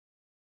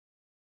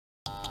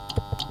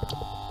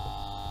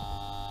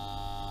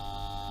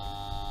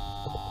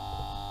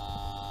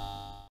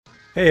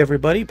Hey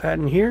everybody,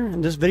 Patton here.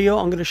 In this video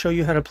I'm going to show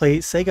you how to play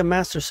Sega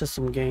Master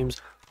System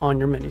games on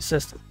your Mini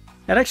system.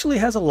 It actually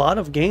has a lot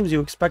of games you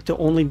expect to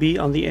only be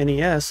on the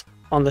NES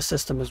on the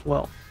system as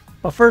well.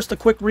 But first, a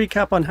quick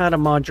recap on how to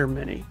mod your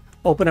Mini.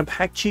 Open up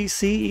Hakchi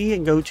CE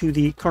and go to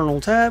the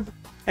Kernel tab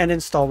and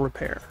install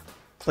Repair.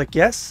 Click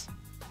Yes.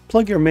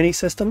 Plug your Mini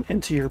system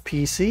into your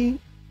PC.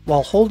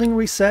 While holding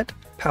Reset,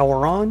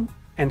 power on,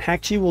 and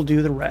Hakchi will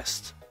do the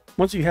rest.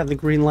 Once you have the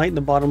green light in the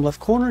bottom left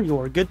corner, you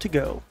are good to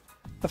go.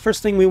 The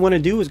first thing we want to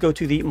do is go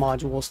to the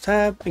Modules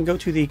tab and go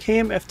to the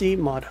KMFD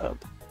Mod Hub.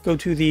 Go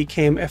to the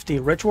KMFD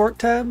RetroArch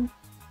tab,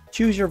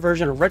 choose your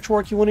version of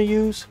RetroArch you want to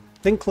use,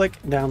 then click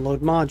Download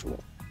Module.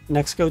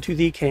 Next, go to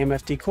the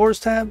KMFD Cores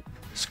tab,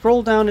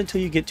 scroll down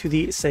until you get to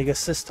the Sega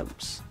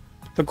Systems.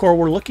 The core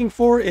we're looking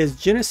for is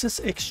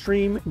Genesis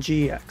Extreme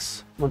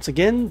GX. Once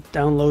again,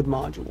 download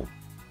module.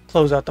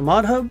 Close out the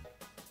Mod Hub,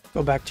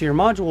 go back to your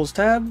Modules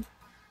tab,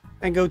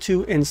 and go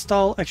to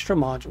Install Extra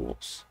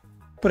Modules.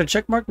 Put a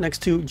check mark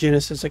next to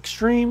Genesis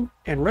Extreme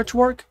and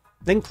RetroArch,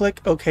 then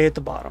click OK at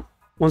the bottom.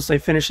 Once they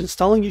finish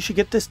installing, you should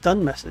get this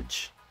done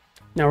message.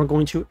 Now we're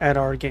going to add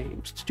our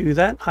games. To do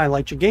that,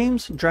 highlight your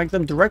games, drag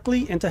them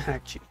directly into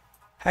Hakchi.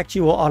 Hakchi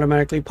will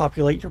automatically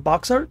populate your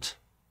box art,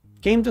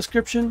 game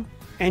description,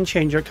 and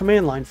change your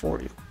command line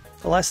for you.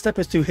 The last step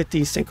is to hit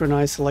the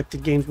Synchronize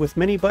Selected Games with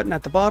Mini button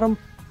at the bottom,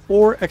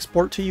 or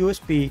export to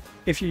USB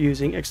if you're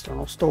using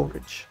external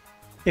storage.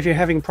 If you're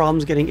having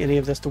problems getting any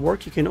of this to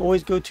work, you can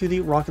always go to the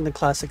Rockin' the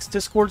Classics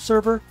Discord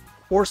server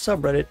or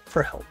subreddit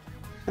for help.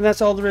 And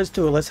that's all there is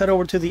to it. Let's head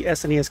over to the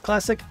SNES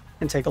Classic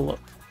and take a look.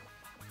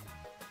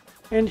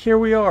 And here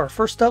we are.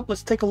 First up,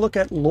 let's take a look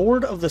at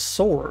Lord of the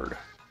Sword.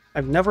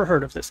 I've never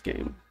heard of this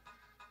game.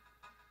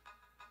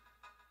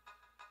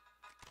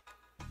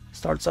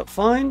 Starts up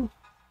fine.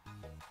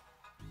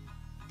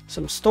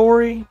 Some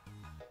story.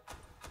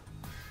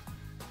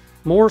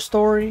 More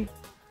story.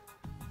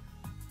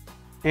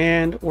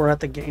 And we're at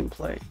the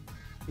gameplay.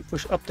 You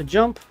push up to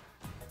jump.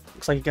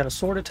 Looks like you got a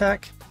sword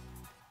attack.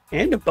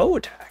 And a bow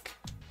attack.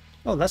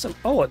 Oh, that's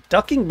a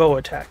ducking bow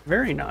attack.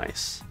 Very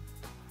nice.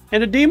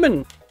 And a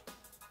demon.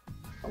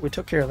 Oh, we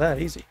took care of that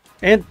easy.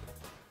 And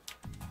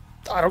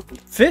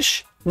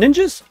fish?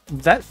 Ninjas?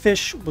 That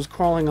fish was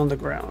crawling on the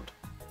ground.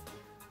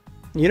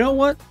 You know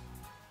what?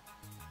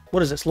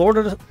 What is this? Lord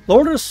of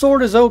the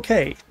Sword is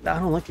okay. I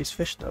don't like these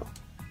fish though.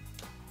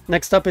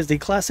 Next up is the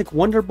classic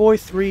Wonder Boy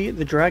 3,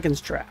 The Dragon's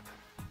Trap.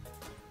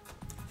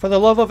 For the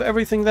love of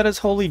everything that is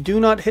holy, do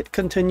not hit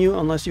continue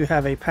unless you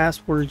have a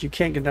password you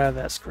can't get out of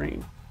that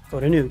screen. Go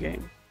to New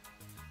Game.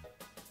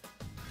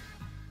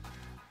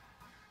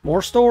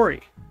 More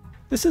story.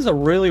 This is a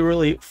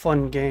really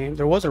fun game.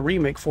 There was a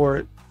remake for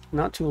it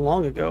not too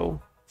long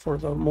ago for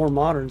the more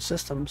modern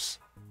systems.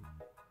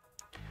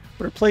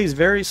 But it plays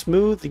very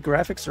smooth, the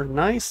graphics are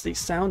nice, the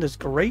sound is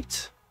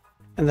great.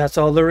 And that's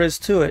all there is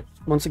to it.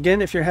 Once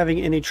again, if you're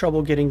having any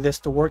trouble getting this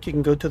to work, you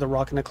can go to the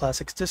Rockin' the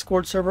Classics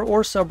Discord server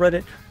or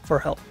subreddit for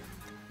help.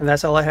 And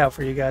that's all I have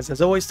for you guys.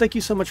 As always, thank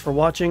you so much for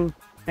watching,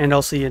 and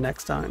I'll see you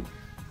next time.